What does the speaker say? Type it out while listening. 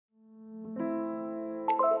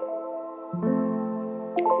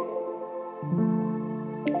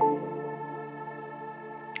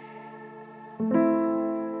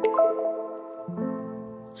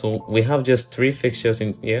So we have just 3 fixtures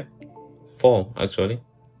in here, 4 actually,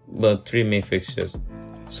 but 3 main fixtures.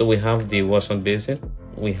 So we have the wash and basin,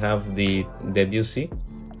 we have the WC,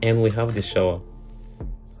 and we have the shower.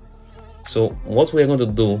 So what we're going to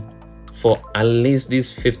do for at least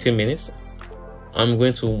these 15 minutes, I'm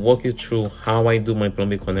going to walk you through how I do my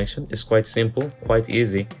plumbing connection. It's quite simple, quite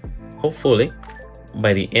easy. Hopefully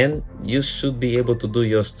by the end you should be able to do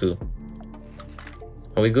yours too.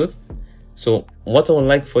 Are we good? So what I would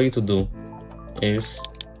like for you to do is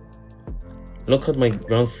look at my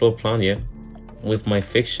ground floor plan here with my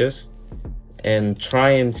fixtures and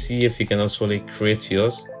try and see if you can actually create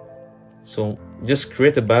yours. So just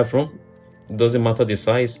create a bathroom, doesn't matter the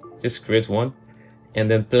size, just create one, and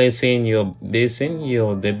then place in your basin,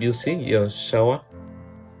 your WC, your shower.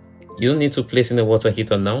 You don't need to place in the water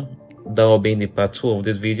heater now. That will be in the part 2 of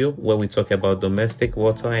this video where we talk about domestic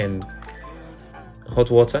water and hot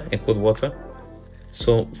water and cold water.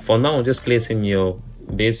 So for now, just place in your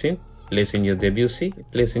basin, place in your WC,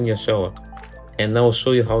 place in your shower, and now I'll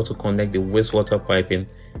show you how to connect the wastewater piping,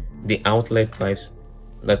 the outlet pipes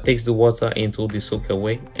that takes the water into the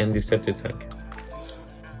soakaway and the septic tank.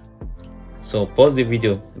 So pause the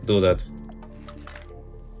video, do that.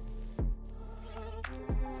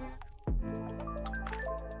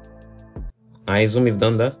 I assume you've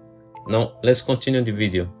done that. Now let's continue the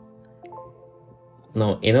video.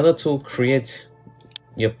 Now in order to create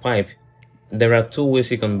your pipe, there are 2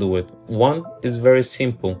 ways you can do it. One is very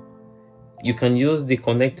simple. You can use the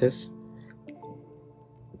connectors.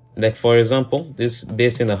 Like for example, this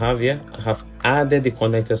basin I have here, I have added the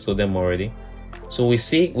connectors to them already. So we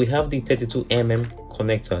see we have the 32 mm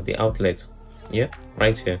connector, the outlet, yeah,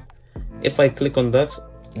 right here. If I click on that,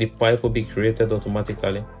 the pipe will be created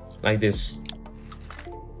automatically like this.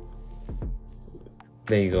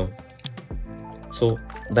 There you go. So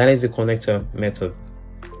that is the connector method.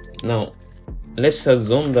 Now let's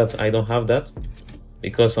assume that I don't have that,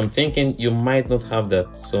 because I'm thinking you might not have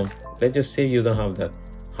that. So let's just say you don't have that.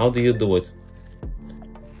 How do you do it?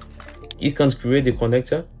 You can create the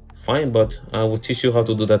connector, fine, but I will teach you how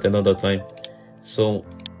to do that another time. So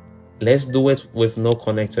let's do it with no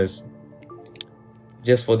connectors,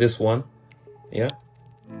 just for this one. Yeah,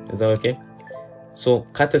 is that okay? So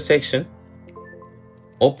cut a section,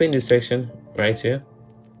 open the section right here.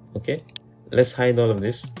 Okay, let's hide all of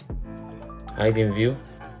this. Hide in view,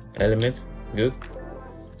 element, good.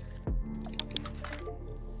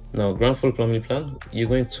 Now ground floor plumbing plan, you're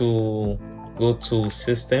going to go to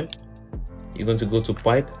system, you're going to go to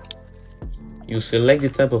pipe, you select the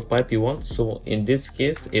type of pipe you want. So in this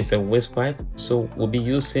case it's a waste pipe, so we'll be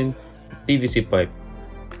using PVC pipe.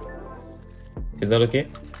 Is that okay?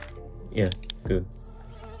 Yeah, good.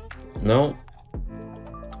 Now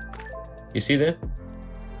you see there,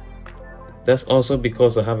 that's also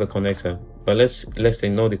because I have a connector. But let's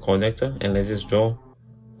ignore the connector and let's just draw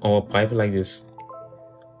our pipe like this.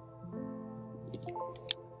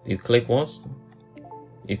 You click once,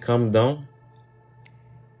 you come down,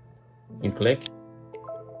 you click.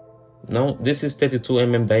 Now this is 32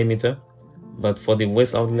 mm diameter, but for the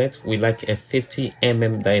waste outlet we like a 50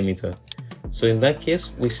 mm diameter. So in that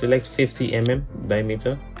case we select 50 mm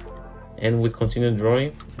diameter and we continue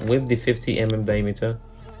drawing with the 50 mm diameter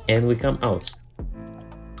and we come out.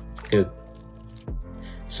 Good.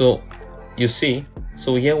 So you see,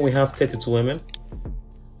 so here we have 32 mm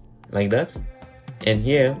like that, and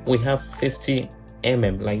here we have 50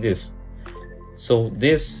 mm like this. So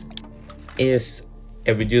this is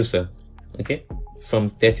a reducer, okay, from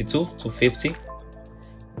 32 to 50,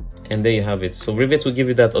 and there you have it. So Revit will give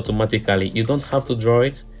you that automatically. You don't have to draw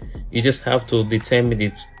it, you just have to determine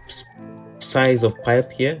the size of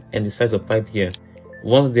pipe here and the size of pipe here.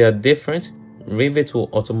 Once they are different, Revit will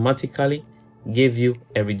automatically give you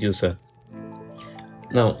a reducer.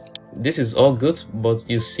 Now this is all good, but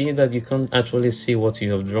you see that you can't actually see what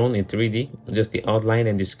you have drawn in 3D, just the outline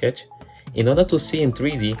and the sketch. In order to see in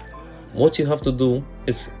 3D, what you have to do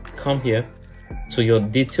is come here to your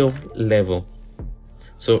detail level.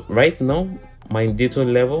 So right now my detail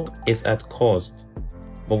level is at coarse,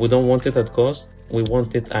 but we don't want it at coarse, we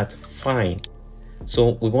want it at fine.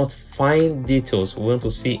 So we want fine details, we want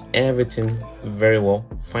to see everything very well,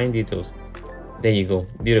 fine details. There you go,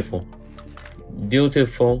 beautiful,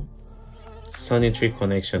 beautiful sanitary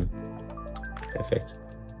connection, perfect.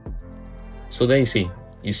 So there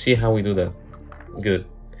you see how we do that. Good.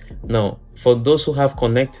 Now for those who have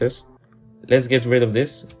connectors, let's get rid of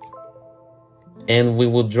this and we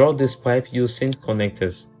will draw this pipe using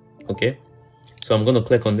connectors. Okay, So I'm going to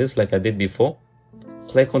click on this like I did before.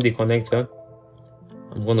 Click on the connector.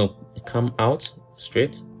 I'm going to come out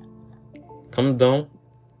straight, come down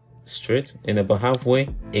straight, and about halfway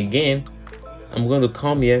again I'm going to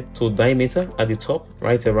come here to diameter at the top,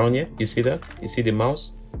 right around here. You see that? You see the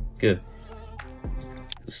mouse? Good.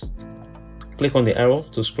 Click on the arrow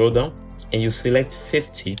to scroll down and you select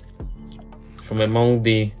 50 from among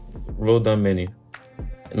the roll down menu.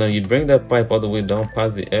 Now you bring that pipe all the way down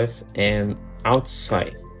past the F and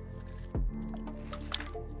outside,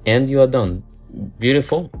 and you are done.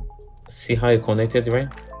 Beautiful. See how you connected, right?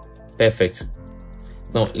 Perfect.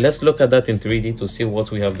 Now let's look at that in 3D to see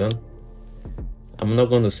what we have done. I'm not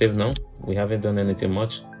going to save now. We haven't done anything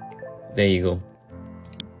much. There you go.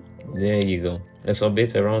 There you go. Let's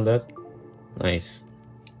update around that. Nice.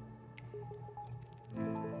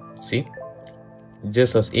 See?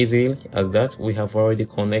 Just as easily as that, we have already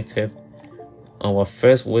connected our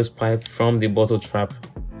first waste pipe from the bottle trap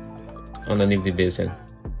underneath the basin,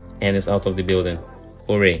 and it's out of the building.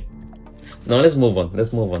 Hooray. Now let's move on.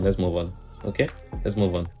 Okay, let's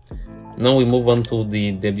move on. Now we move on to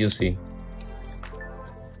the WC.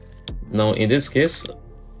 Now in this case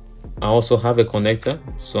I also have a connector,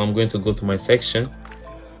 so I'm going to go to my section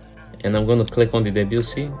and I'm going to click on the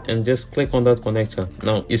WC and just click on that connector.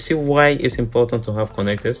 Now you see why it's important to have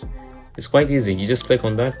connectors. It's quite easy. You just click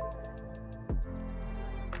on that,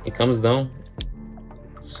 it comes down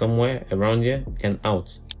somewhere around here and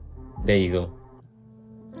out. There you go.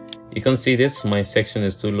 You can see this, my section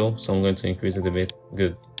is too low, so I'm going to increase it a bit.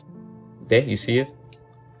 Good. There, you see it?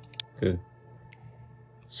 Good.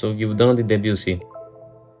 So you've done the WC.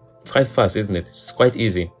 It's quite fast, isn't it? It's quite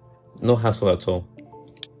easy. No hassle at all.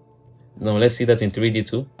 Now let's see that in 3D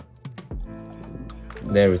too.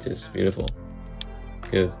 There it is. Beautiful.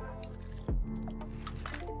 Good.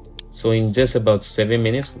 So in just about 7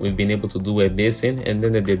 minutes, we've been able to do a basin and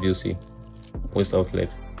then the WC waste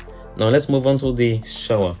outlet. Now let's move on to the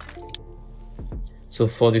shower. So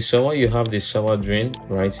for the shower, you have the shower drain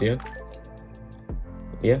right here.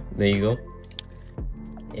 Yeah, there you go.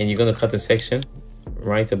 And you're gonna cut a section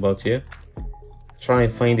right about here. Try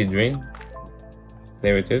and find the drain.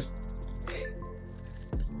 There it is.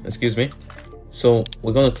 Excuse me. So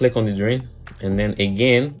we're gonna click on the drain, and then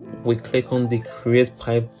again we click on the create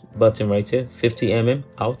pipe button right here. 50 mm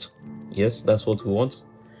out. Yes, that's what we want.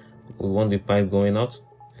 We want the pipe going out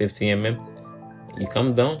 50 mm. You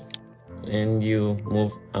come down and you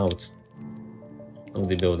move out of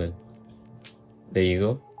the building. There you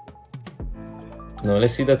go. Now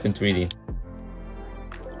let's see that in 3D.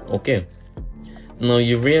 Okay. Now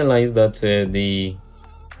you realize that the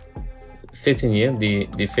fitting here,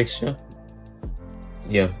 the fixture,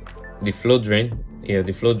 yeah, the flow drain,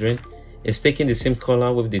 is taking the same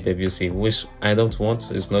color with the WC, which I don't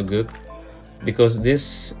want. It's not good, because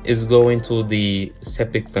this is going to the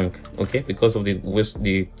septic tank, okay, because of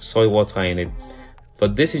the soil water in it.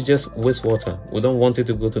 But this is just wastewater. We don't want it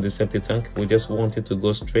to go to the septic tank. We just want it to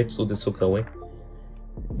go straight to the soakaway,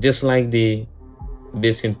 just like the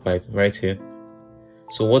basin pipe right here.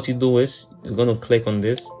 So what you do is you're going to click on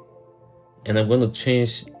this, and I'm going to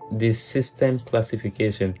change the system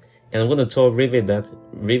classification, and I'm going to tell Revit that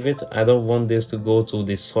Revit, I don't want this to go to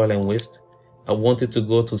the soil and waste. I want it to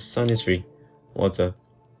go to sanitary water.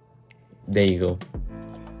 There you go.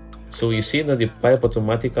 So you see that the pipe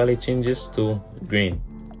automatically changes to green,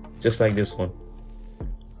 just like this one.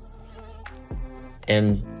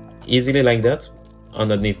 And easily like that,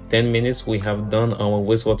 underneath 10 minutes, we have done our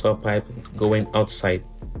wastewater pipe going outside.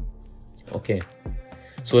 Okay,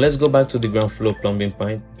 so let's go back to the ground floor plumbing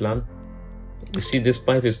pipe plan. You see this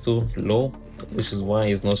pipe is too low, which is why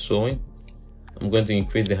it's not showing. I'm going to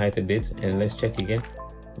increase the height a bit, and let's check again.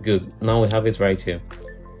 Good, now we have it right here.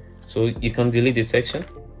 So you can delete this section.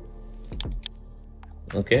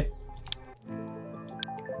 Okay,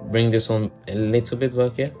 bring this one a little bit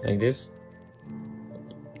back here like this.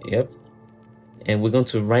 Yep. And we're going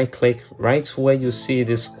to right click right where you see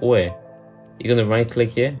this square. You're going to right click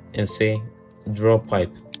here and say draw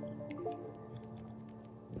pipe.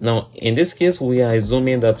 Now in this case, we are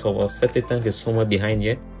assuming that our septic tank is somewhere behind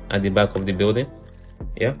here at the back of the building.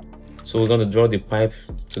 Yeah, so we're going to draw the pipe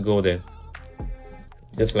to go there,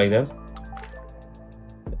 just like that.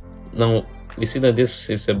 Now we see that this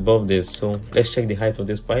is above this, so let's check the height of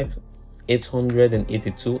this pipe.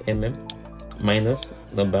 882 mm minus,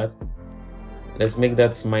 not bad. Let's make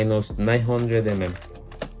that minus 900 mm.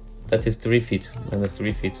 That is 3 feet, minus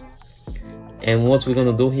 3 feet. And what we're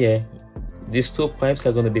going to do here, these two pipes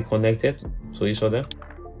are going to be connected to each other.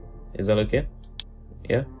 Is that okay?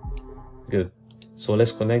 Yeah, good. So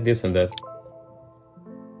let's connect this and that.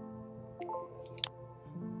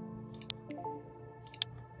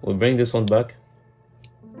 We'll bring this one back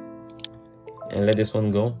and let this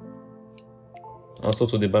one go also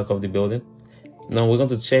to the back of the building. Now we're going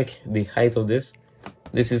to check the height of this.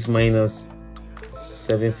 This is minus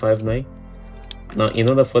 759. Now in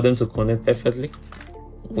order for them to connect perfectly,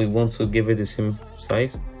 we want to give it the same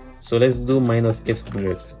size, so let's do minus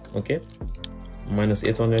 800. Okay, minus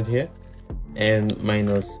 800 here and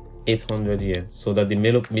minus 800 here, so that the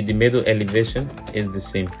middle elevation is the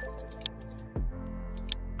same.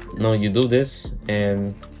 Now you do this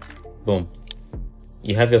and boom,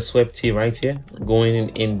 you have your swept T right here going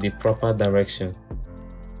in the proper direction.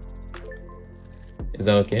 Is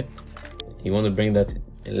that okay? You want to bring that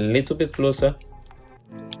a little bit closer,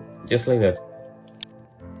 just like that.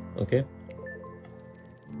 Okay,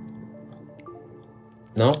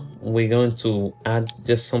 now we're going to add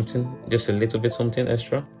just a little bit something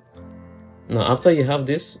extra. Now after you have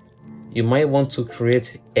this, you might want to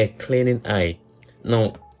create a cleaning eye.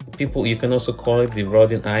 Now people, you can also call it the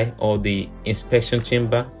rodding eye or the inspection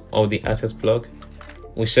chamber or the access plug,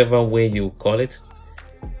 whichever way you call it.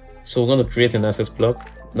 So we're going to create an access plug.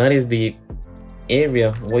 That is the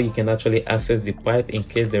area where you can actually access the pipe in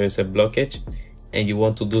case there is a blockage and you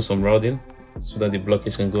want to do some routing so that the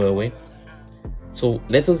blockage can go away. So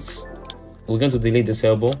we're going to delete this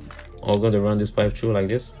elbow, or we're going to run this pipe through like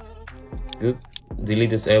this. Good. Delete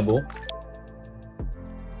this elbow.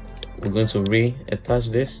 We're going to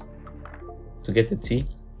reattach this to get the T.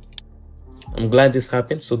 I'm glad this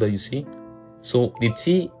happened so that you see. So the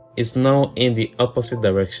T is now in the opposite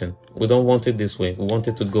direction. We don't want it this way. We want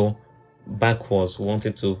it to go backwards. We want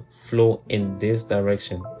it to flow in this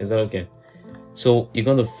direction. Is that okay? So you're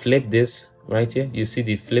going to flip this right here. You see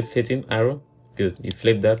the flip fitting arrow? Good. You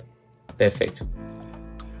flip that. Perfect.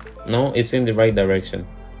 Now it's in the right direction.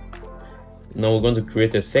 Now we're going to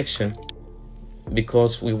create a section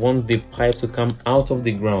because we want the pipe to come out of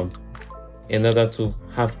the ground in order to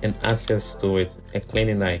have an access to it, a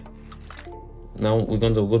cleaning eye. Now we're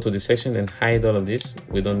going to go to the section and hide all of this.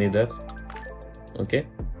 We don't need that. Okay.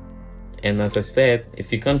 And as I said,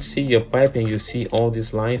 if you can't see your pipe and you see all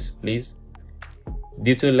these lines, please,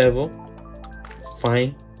 detail level,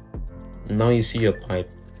 fine. Now you see your pipe.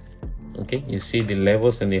 Okay, you see the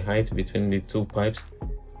levels and the height between the two pipes.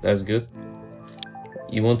 That's good.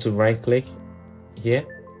 You want to right click here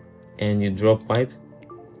and you draw pipe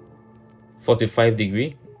 45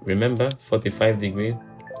 degree. Remember, 45 degree.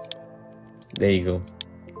 There you go.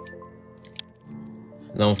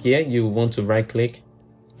 Now here you want to right click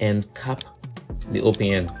and cap the open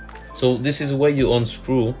end. So this is where you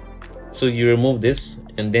unscrew. So you remove this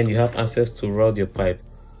and then you have access to route your pipe.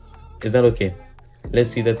 Is that okay? Let's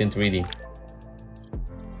see that in 3D.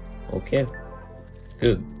 Okay,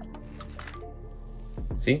 good.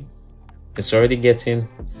 See, it's already getting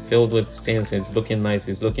filled with things. It's looking nice.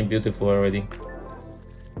 It's looking beautiful already.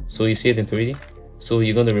 So you see it in 3D. So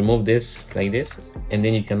you're going to remove this like this, and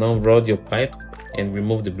then you can now route your pipe and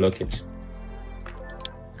remove the blockage.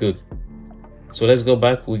 Good. So let's go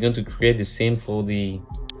back. We're going to create the same for the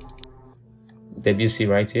WC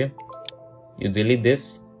right here. You delete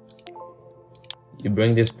this. You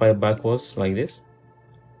bring this pipe backwards like this.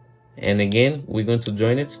 And again, we're going to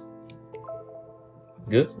join it.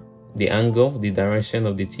 Good. The angle, the direction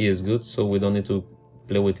of the T is good, so we don't need to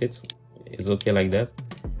play with it. It's okay like that.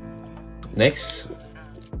 Next,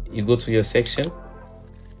 you go to your section.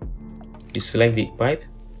 You select the pipe.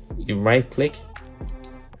 You right click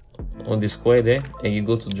on the square there and you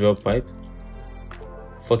go to draw pipe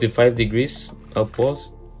 45 degrees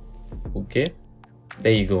upwards. Okay,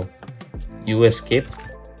 there you go. You escape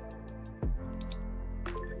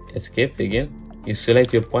again. You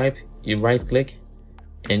select your pipe, you right click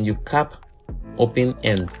and you cap open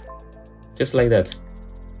end, just like that.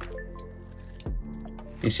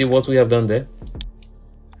 You see what we have done there?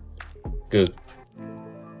 Good.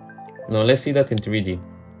 Now let's see that in 3D.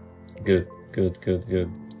 Good, good, good,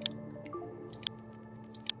 good.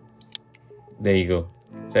 There you go.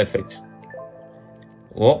 Perfect.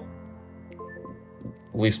 Well,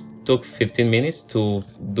 we took 15 minutes to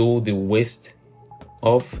do the waste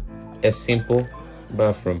of a simple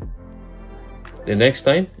bathroom. The next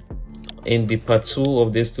time, in the part 2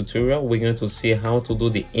 of this tutorial, we're going to see how to do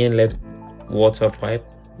the inlet water pipe,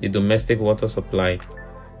 the domestic water supply,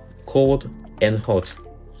 cold and hot.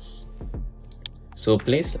 So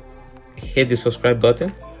please hit the subscribe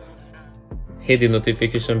button, hit the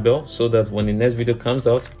notification bell so that when the next video comes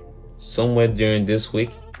out somewhere during this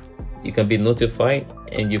week, you can be notified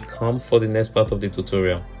and you come for the next part of the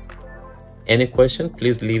tutorial. Any question,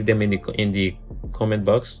 please leave them in the comment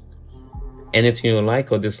box. Anything you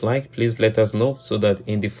like or dislike, please let us know so that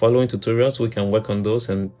in the following tutorials we can work on those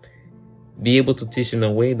and be able to teach in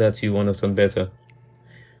a way that you understand better.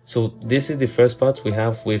 So this is the first part we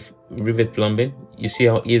have with Revit Plumbing. You see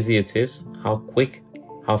how easy it is, how quick,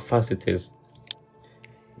 how fast it is.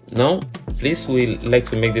 Now, please, we like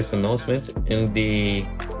to make this announcement in these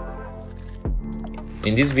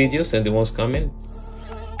videos and the ones coming.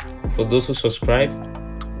 For those who subscribe,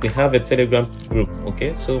 we have a Telegram group.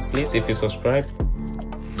 Okay, so please, if you subscribe,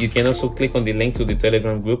 you can also click on the link to the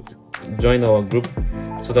Telegram group, join our group,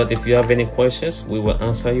 so that if you have any questions, we will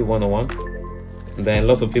answer you one-on-one. There are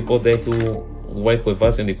lots of people there who work with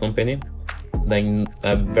us in the company that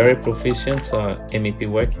are very proficient MEP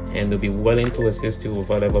work, and they'll be willing to assist you with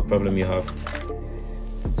whatever problem you have.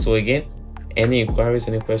 So again, any inquiries,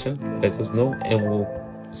 any question, let us know and we'll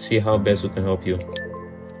see how best we can help you.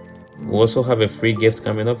 We also have a free gift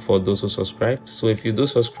coming up for those who subscribe. So if you do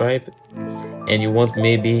subscribe and you want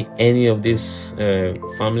maybe any of these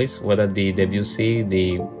families, whether the WC,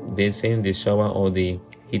 the basin, the shower, or the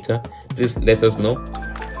heater, please let us know.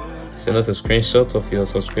 Send us a screenshot of your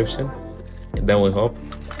subscription, and that will help.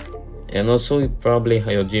 And also probably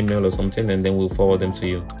your Gmail or something, and then we'll forward them to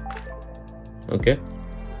you. Okay,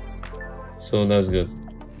 so that's good.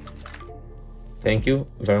 Thank you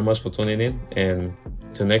very much for tuning in, and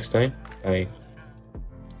till next time, bye.